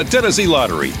 30th. The Tennessee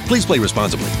Lottery. Please play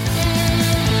responsibly.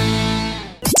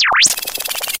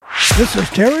 This is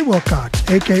Terry Wilcox,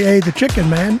 a.k.a. The Chicken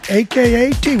Man,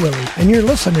 a.k.a. T-Willie, and you're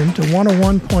listening to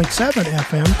 101.7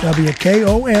 FM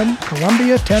WKOM,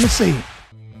 Columbia, Tennessee.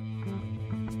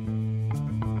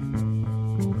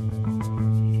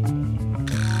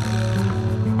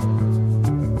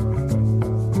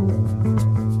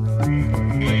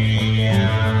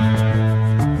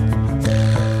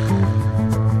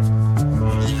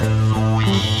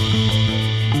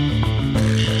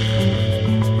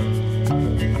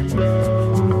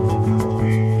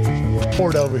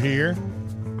 Over here.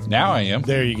 Now I am.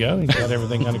 There you go. He's got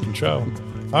everything under control.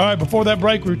 All right, before that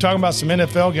break, we were talking about some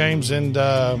NFL games and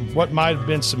what might have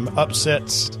been some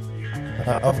upsets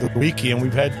of the weekend. We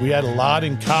had a lot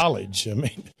in college. I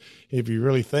mean, if you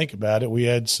really think about it, we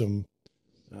had some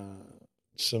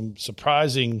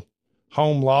surprising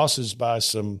home losses by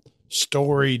some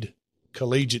storied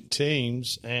collegiate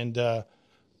teams, and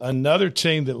another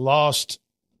team that lost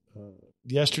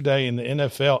yesterday in the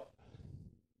NFL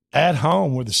at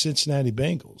home were the Cincinnati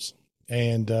Bengals,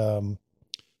 and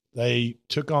they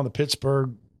took on the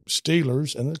Pittsburgh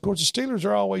Steelers. And, of course, the Steelers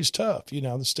are always tough. You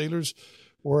know, the Steelers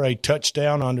were a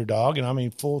touchdown underdog, and I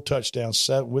mean full touchdown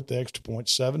set with the extra point,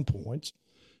 7 points.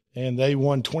 And they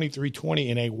won 23-20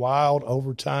 in a wild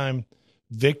overtime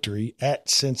victory at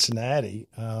Cincinnati,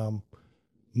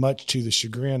 much to the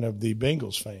chagrin of the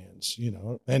Bengals fans, you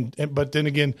know. But then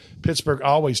again, Pittsburgh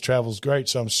always travels great,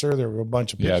 so I'm sure there were a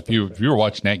bunch of Pittsburgh fans. If you were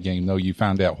watching that game, though, you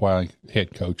found out why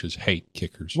head coaches hate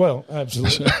kickers. Well,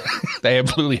 absolutely. They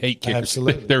absolutely hate kickers.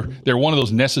 Absolutely. They're one of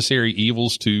those necessary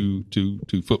evils to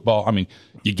football. I mean,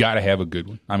 you got to have a good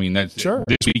one. I mean, that's sure.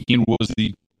 This weekend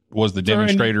was the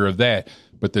demonstrator of that.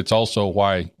 But that's also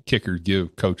why kickers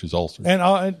give coaches ulcers.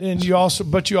 And you also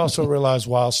realize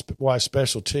why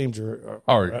special teams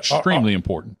are extremely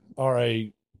important. Are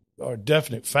a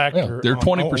definite factor. Yeah, they're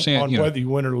 20% on whether you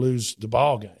win or lose the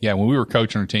ball game. Yeah, when we were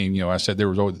coaching our team, you know, I said there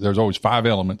was always 5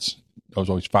 elements. There was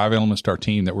always 5 elements to our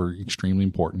team that were extremely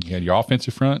important. You had your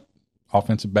offensive front,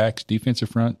 offensive backs, defensive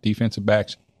front, defensive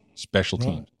backs, special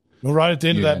teams. Well, right at the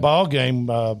end of that ball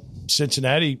game,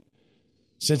 Cincinnati,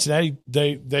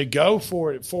 they go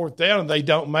for it at fourth down and they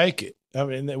don't make it. I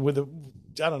mean,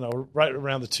 right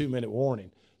around the 2-minute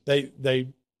warning, they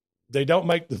don't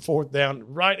make the fourth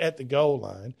down right at the goal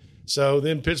line. So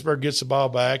then Pittsburgh gets the ball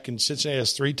back and Cincinnati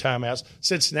has 3 timeouts.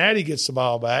 Cincinnati gets the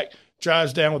ball back,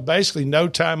 drives down with basically no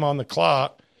time on the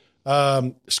clock,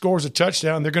 scores a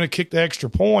touchdown. They're going to kick the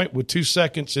extra point with 2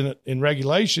 seconds in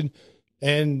regulation,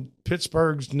 and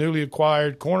Pittsburgh's newly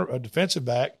acquired defensive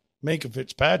back, Minkah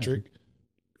Fitzpatrick,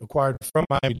 acquired from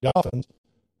Miami Dolphins,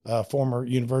 former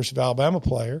University of Alabama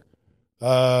player,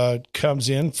 comes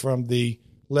in from the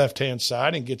left-hand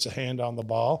side and gets a hand on the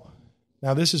ball.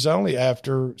 Now, this is only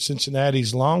after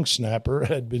Cincinnati's long snapper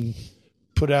had been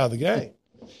put out of the game.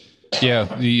 Yeah,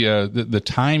 the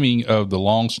timing of the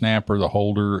long snapper, the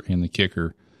holder, and the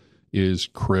kicker is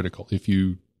critical.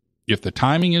 If the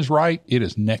timing is right, it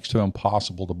is next to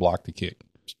impossible to block the kick.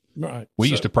 Right. We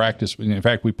used to practice. In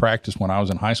fact, we practiced when I was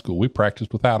in high school. We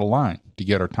practiced without a line to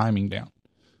get our timing down.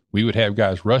 We would have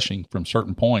guys rushing from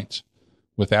certain points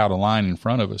without a line in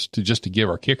front of us to give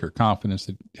our kicker confidence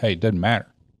that, hey, it doesn't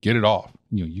matter. Get it off.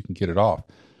 You know, you can get it off.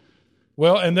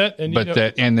 Well, and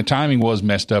the timing was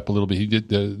messed up a little bit. He did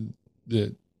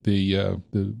the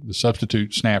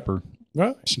substitute snapper.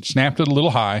 Right. Snapped it a little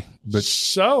high, but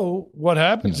so what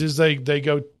happens is they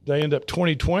end up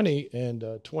 20-20 and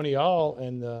 20-all,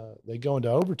 and they go into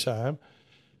overtime,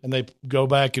 and they go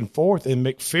back and forth. And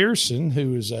McPherson,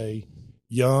 who is a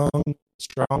young,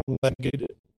 strong-legged,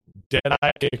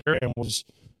 dead-eye kicker, and was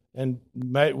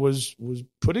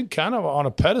put in kind of on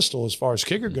a pedestal as far as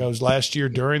kicker goes last year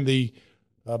during the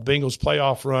Bengals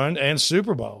playoff run and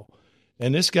Super Bowl.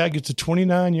 And this guy gets a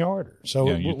 29-yarder. So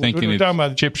you're thinking we're talking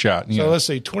about chip shot. So let's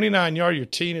see, 29-yard, you're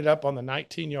teeing it up on the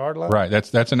 19-yard line. Right.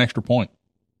 That's an extra point.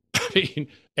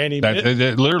 And he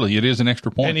literally, it is an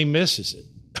extra point. And he misses it.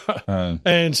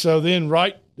 And so then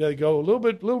they go a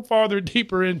little farther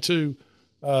deeper into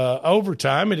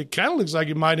overtime, and it kind of looks like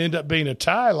it might end up being a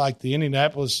tie like the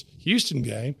Indianapolis-Houston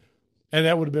game. And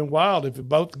that would have been wild if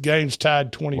both games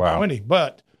tied 20-20.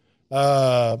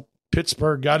 Wow. But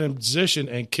Pittsburgh got in position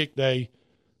and kicked a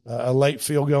late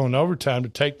field goal in overtime to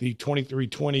take the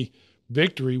 23-20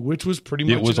 victory, which was pretty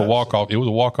much it was a walk-off. It was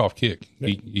a walk-off kick.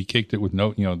 Yeah. He kicked it with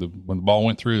no, when the ball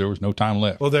went through, there was no time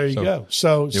left. Well, there you go.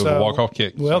 So it was a walk-off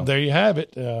kick. Well, there you have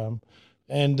it.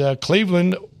 And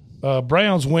Cleveland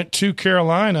Browns went to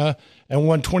Carolina and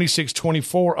won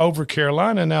 26-24 over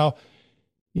Carolina. Now,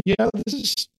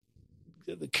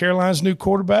 Carolina's new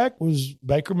quarterback was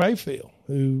Baker Mayfield,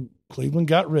 who Cleveland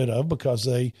got rid of because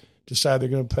they decided they're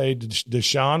going to pay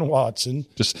Deshaun Watson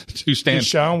to sit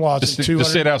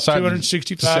outside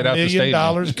 $265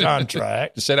 million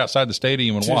contract to sit outside the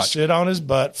stadium and to sit on his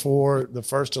butt for the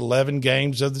first 11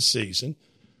 games of the season,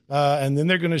 and then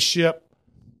they're going to ship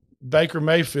Baker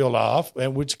Mayfield off,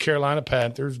 and which Carolina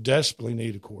Panthers desperately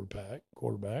need a quarterback.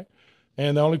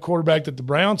 And the only quarterback that the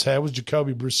Browns had was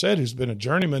Jacoby Brissett, who's been a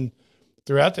journeyman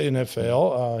throughout the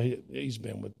NFL. He's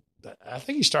been with, I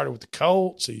think he started with the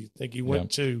Colts. I think he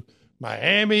went to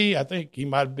Miami. I think he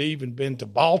might have even been to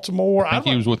Baltimore. I think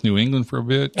he was with New England for a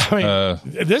bit. I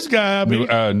mean, this guy,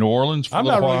 New Orleans for a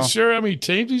little while. I'm not really sure how many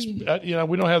teams he's, we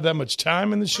don't have that much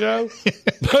time in the show,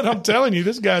 but I'm telling you,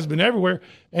 this guy's been everywhere,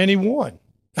 and he won.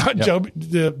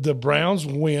 The Browns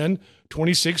win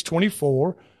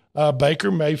 26-24.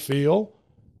 Baker Mayfield,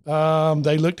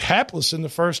 they looked hapless in the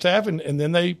first half, and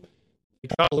then they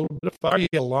caught a little bit of fire. He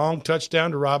had a long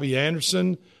touchdown to Robbie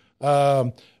Anderson.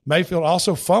 Mayfield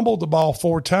also fumbled the ball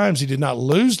 4 times. He did not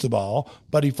lose the ball,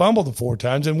 but he fumbled the 4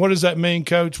 times. And what does that mean,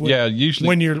 Coach? Usually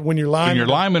when your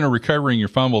linemen are recovering your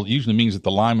fumble, it usually means that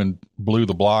the lineman blew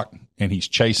the block and he's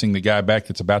chasing the guy back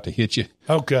that's about to hit you.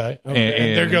 Okay. And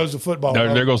there goes the football.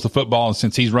 There goes the football, and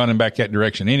since he's running back that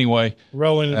direction anyway,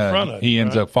 rolling in front of he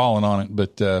ends up falling on it.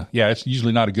 But it's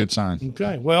usually not a good sign.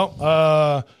 Okay.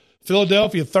 Well,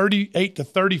 Philadelphia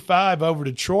 38-35 over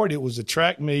Detroit. It was a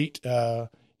track meet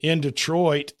in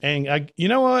Detroit, and you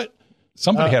know what?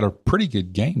 Somebody had a pretty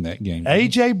good game that game.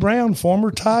 A.J. Brown, former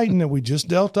Titan that we just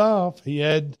dealt off, he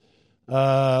had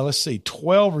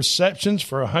 12 receptions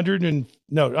for 10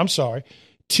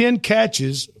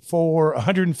 catches for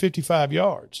 155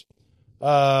 yards.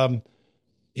 And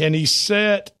he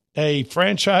set a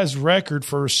franchise record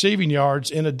for receiving yards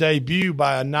in a debut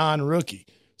by a non-rookie.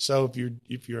 So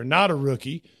if you're not a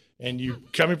rookie and you're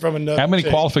coming from another how many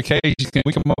team, qualifications can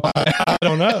we come up with? I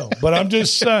don't know, but I'm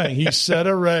just saying he set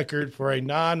a record for a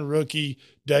non-rookie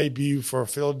debut for a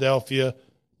Philadelphia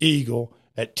Eagle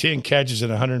at 10 catches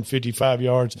and 155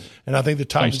 yards. And I think the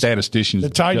Titans statisticians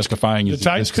justifying the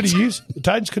Titans could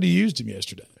have used him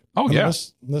yesterday. Oh, yeah.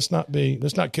 Let's not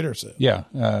kid ourselves. Yeah.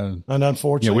 And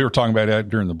unfortunately. Yeah, we were talking about that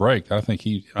during the break. I think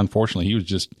it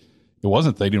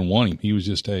wasn't they didn't want him. He was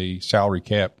just a salary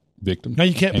cap victim. No,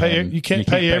 you can't pay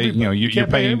everybody.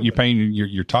 You're paying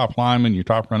your top lineman, your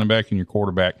top running back, and your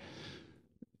quarterback.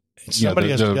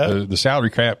 Somebody has to go. The salary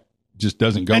cap just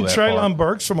doesn't go and that far. And Treylon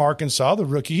Burks from Arkansas, the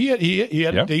rookie, he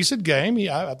had a decent game.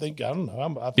 I think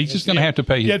he's just going to have to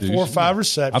pay. He had 4 or 5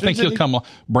 receptions. I think he'll come on.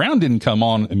 Brown didn't come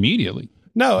on immediately.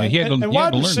 No, and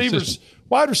wide receivers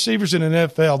in the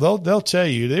NFL, they'll tell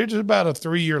you there's about a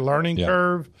 3-year learning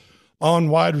curve on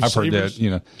wide receivers. I've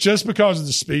heard that, just because of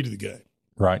the speed of the game,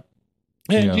 right?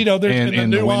 And there's been the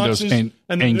nuances and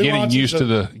getting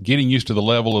used to the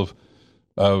level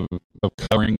of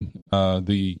covering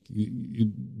the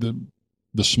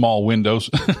small windows,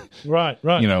 right.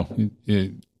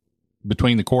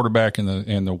 Between the quarterback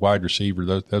and the wide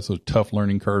receiver, that's a tough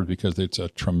learning curve because it's a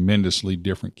tremendously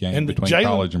different game between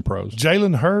college and pros.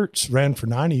 Jalen Hurts ran for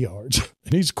 90 yards,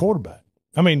 and he's a quarterback.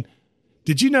 I mean,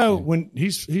 did you know when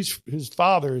his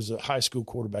father is a high school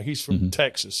quarterback? He's from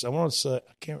Texas. I want to say,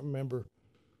 I can't remember,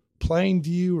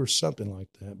 Plainview or something like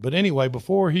that. But anyway,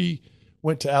 before he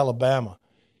went to Alabama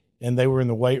and they were in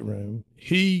the weight room,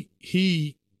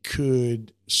 he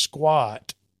could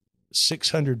squat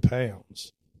 600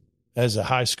 pounds as a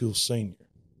high school senior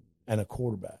and a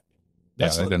quarterback.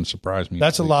 That doesn't surprise me.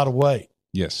 That's a lot of weight.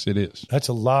 Yes, it is. That's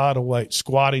a lot of weight,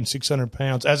 squatting 600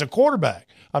 pounds as a quarterback.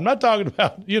 I'm not talking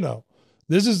about,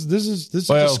 this is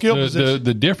a skill position.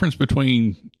 The difference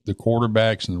between the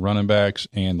quarterbacks and the running backs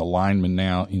and the linemen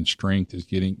now in strength is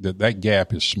getting that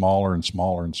gap is smaller and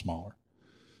smaller and smaller.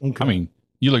 Okay. I mean,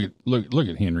 you look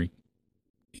at Henry.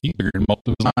 He's bigger than most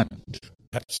of his linemen.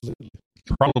 Absolutely.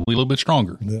 Probably a little bit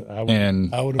stronger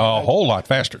and a whole lot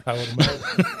faster. I would imagine.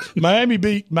 Miami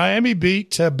beat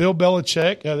Bill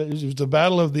Belichick. It was the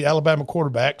battle of the Alabama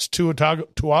quarterbacks. Tua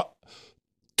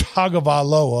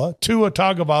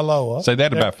Tagovailoa. Say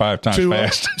that about 5 times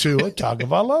fast. Tua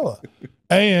Tagovailoa.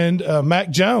 And Mac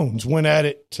Jones went at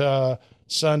it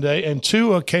Sunday, and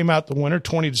Tua came out the winner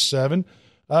 20-7.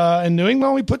 And New England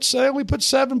only put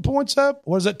 7 points up.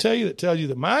 What does that tell you? That tells you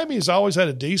that Miami has always had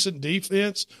a decent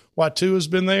defense while Tua's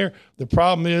been there. The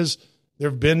problem is there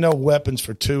have been no weapons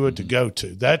for Tua to go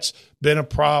to. That's been a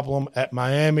problem at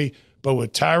Miami. But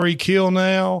with Tyreek Hill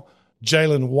now,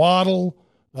 Jalen Waddle,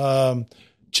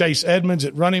 Chase Edmonds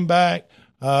at running back,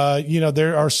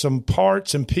 There are some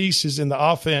parts and pieces in the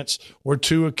offense where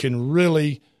Tua can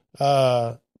really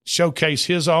showcase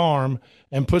his arm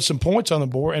and put some points on the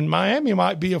board. And Miami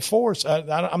might be a force.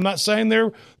 I'm not saying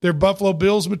they're Buffalo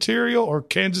Bills material or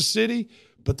Kansas City,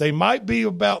 but they might be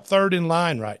about third in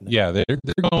line right now. Yeah, they're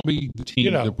going to be the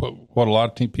team, what a lot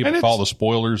of people call the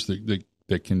spoilers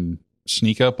that can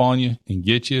sneak up on you and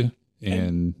get you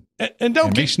and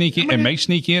may sneak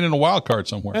in a wild card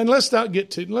somewhere. And let's not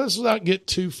get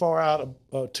too far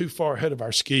ahead of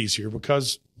our skis here,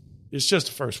 because it's just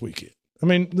the first weekend. I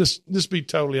mean, let's be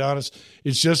totally honest.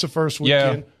 It's just the first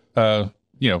weekend.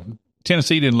 Yeah,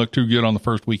 Tennessee didn't look too good on the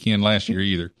first weekend last year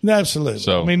either. Absolutely.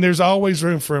 So, I mean, there's always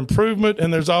room for improvement,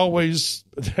 and there's always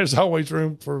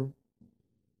room for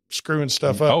screwing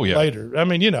stuff up later. I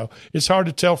mean, it's hard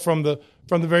to tell from the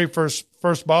very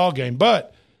first ball game.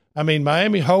 But I mean,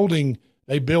 Miami holding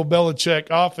a Bill Belichick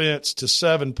offense to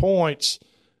 7 points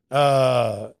is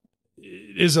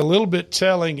a little bit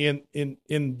telling in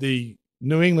the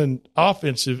New England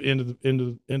offensive end of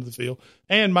the field,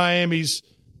 and Miami's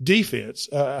defense,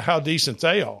 how decent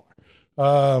they are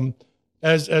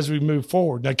as we move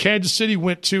forward. Now, Kansas City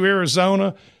went to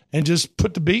Arizona and just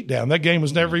put the beat down. That game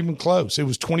was never even close. It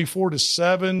was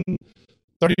 24-7,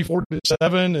 34-7,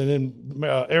 and then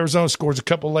Arizona scores a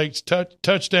couple late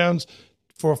touchdowns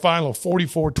for a final of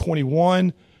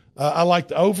 44-21. I like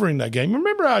the over in that game.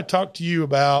 Remember, I talked to you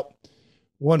about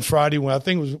one Friday when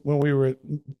we were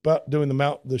doing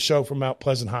the show from Mount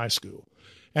Pleasant High School,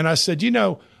 and I said,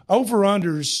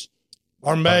 over-unders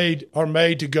are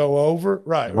made to go over.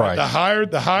 Right. The higher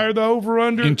the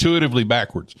over-under. Intuitively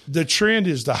backwards. The trend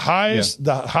is the highest,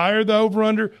 the higher the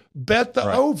over-under, bet the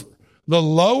over. The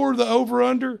lower the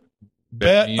over-under,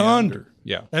 bet under.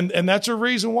 Yeah. And that's a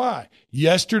reason why.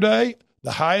 Yesterday,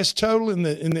 the highest total in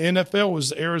the NFL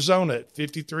was Arizona at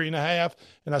 53.5,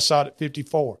 and I saw it at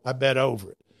 54. I bet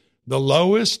over it. The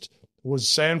lowest was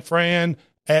San Fran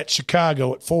at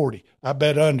Chicago at 40. I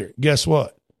bet under it. Guess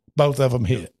what? Both of them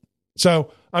hit.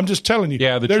 So I'm just telling you.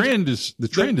 Yeah, the trend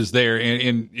is there,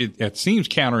 and it seems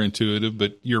counterintuitive,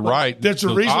 but you're right. That's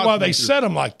the reason why they set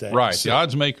them like that. Right. The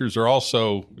odds makers are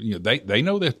also, they know that they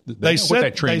know what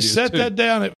that trend is. They set that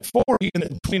down at 40,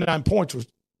 and 29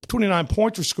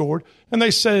 points were scored, and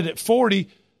they set it at 40.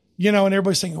 And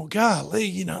everybody's saying, "Oh,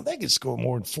 golly, they could score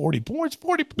more than 40 points.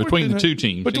 40 points between the two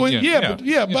teams. But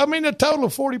I mean, a total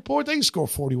of 40 points, they can score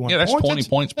 41 points. Yeah, that's 20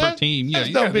 points per team. Yeah,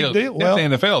 that's no big deal. Well, the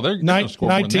NFL, they're going to score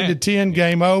 19-10,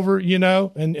 game over.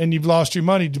 And you've lost your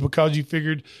money because you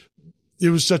figured it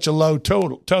was such a low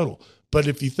total. But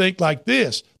if you think like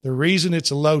this, the reason it's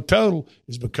a low total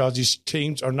is because these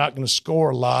teams are not going to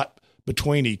score a lot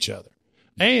between each other,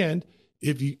 and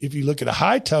if you look at a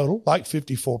high total, like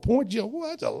 54 points,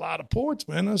 that's a lot of points,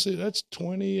 man. I say that's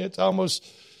 20. It's almost,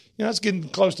 it's getting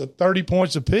close to 30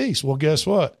 points apiece. Well, guess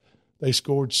what? They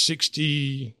scored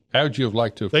 60. How would you have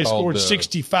liked to have scored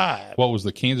 65. What was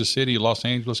the Kansas City Los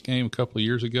Angeles game a couple of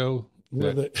years ago?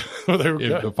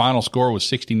 The final score was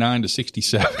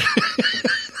 69-67.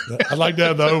 I'd like to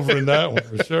have the over in that one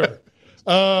for sure.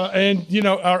 And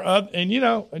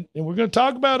we're going to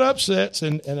talk about upsets,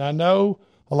 and I know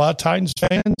a lot of Titans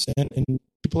fans and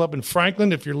people up in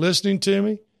Franklin, if you're listening to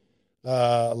me,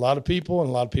 a lot of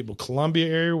people Columbia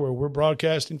area where we're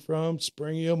broadcasting from,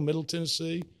 Spring Hill, Middle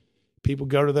Tennessee, people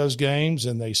go to those games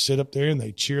and they sit up there and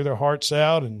they cheer their hearts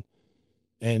out and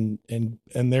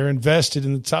they're invested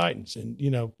in the Titans. And,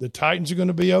 the Titans are going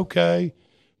to be okay.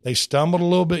 They stumbled a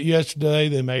little bit yesterday.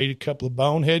 They made a couple of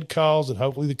bonehead calls that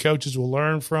hopefully the coaches will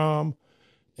learn from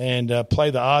and play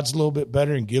the odds a little bit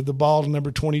better and give the ball to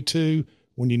number 22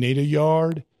 when you need a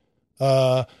yard.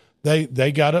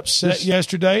 They got upset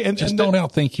yesterday, and don't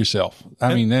outthink yourself.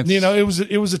 I mean, that's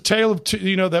it was a tale of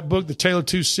two. That book, The Tale of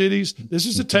Two Cities. This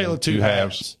is a tale of two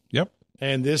halves. Yep.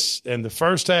 And the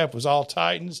first half was all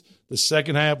Titans. The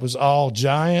second half was all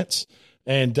Giants.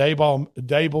 And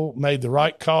Dable made the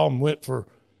right call and went for.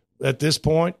 At this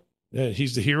point,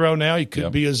 he's the hero now. He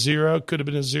could be a zero, could have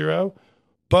been a zero,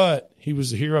 but he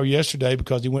was the hero yesterday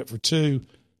because he went for two.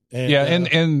 And,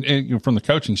 and from the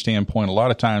coaching standpoint, a lot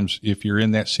of times if you're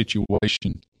in that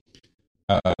situation,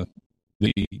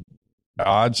 the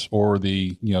odds or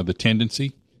the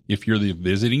tendency, if you're the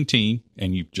visiting team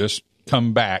and you've just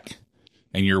come back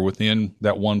and you're within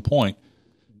that 1 point,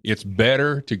 it's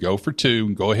better to go for two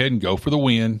and go ahead and go for the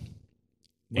win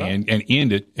and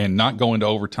end it and not go into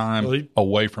overtime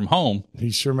away from home.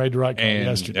 He sure made the right call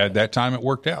yesterday. At that time, it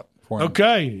worked out.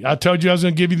 Okay, I told you I was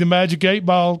going to give you the Magic 8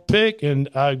 Ball pick, and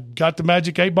I got the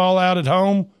Magic 8 Ball out at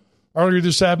home earlier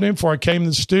this afternoon before I came to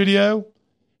the studio,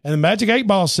 And the Magic 8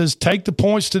 Ball says take the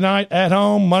points tonight at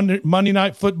home, Monday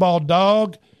Night Football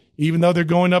dog, even though they're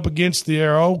going up against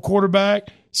their old quarterback,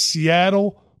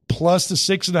 Seattle, plus the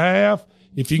 6.5.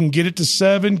 If you can get it to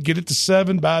 7, get it to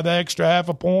 7, buy the extra half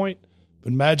a point.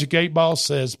 But Magic 8 Ball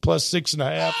says plus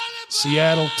 6.5,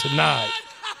 Seattle tonight.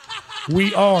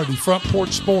 We are the Front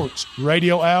Porch Sports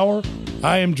Radio Hour.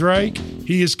 I am Drake.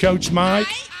 He is Coach Mike.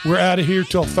 We're out of here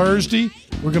till Thursday.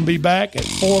 We're going to be back at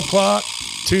 4 o'clock.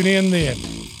 Tune in then.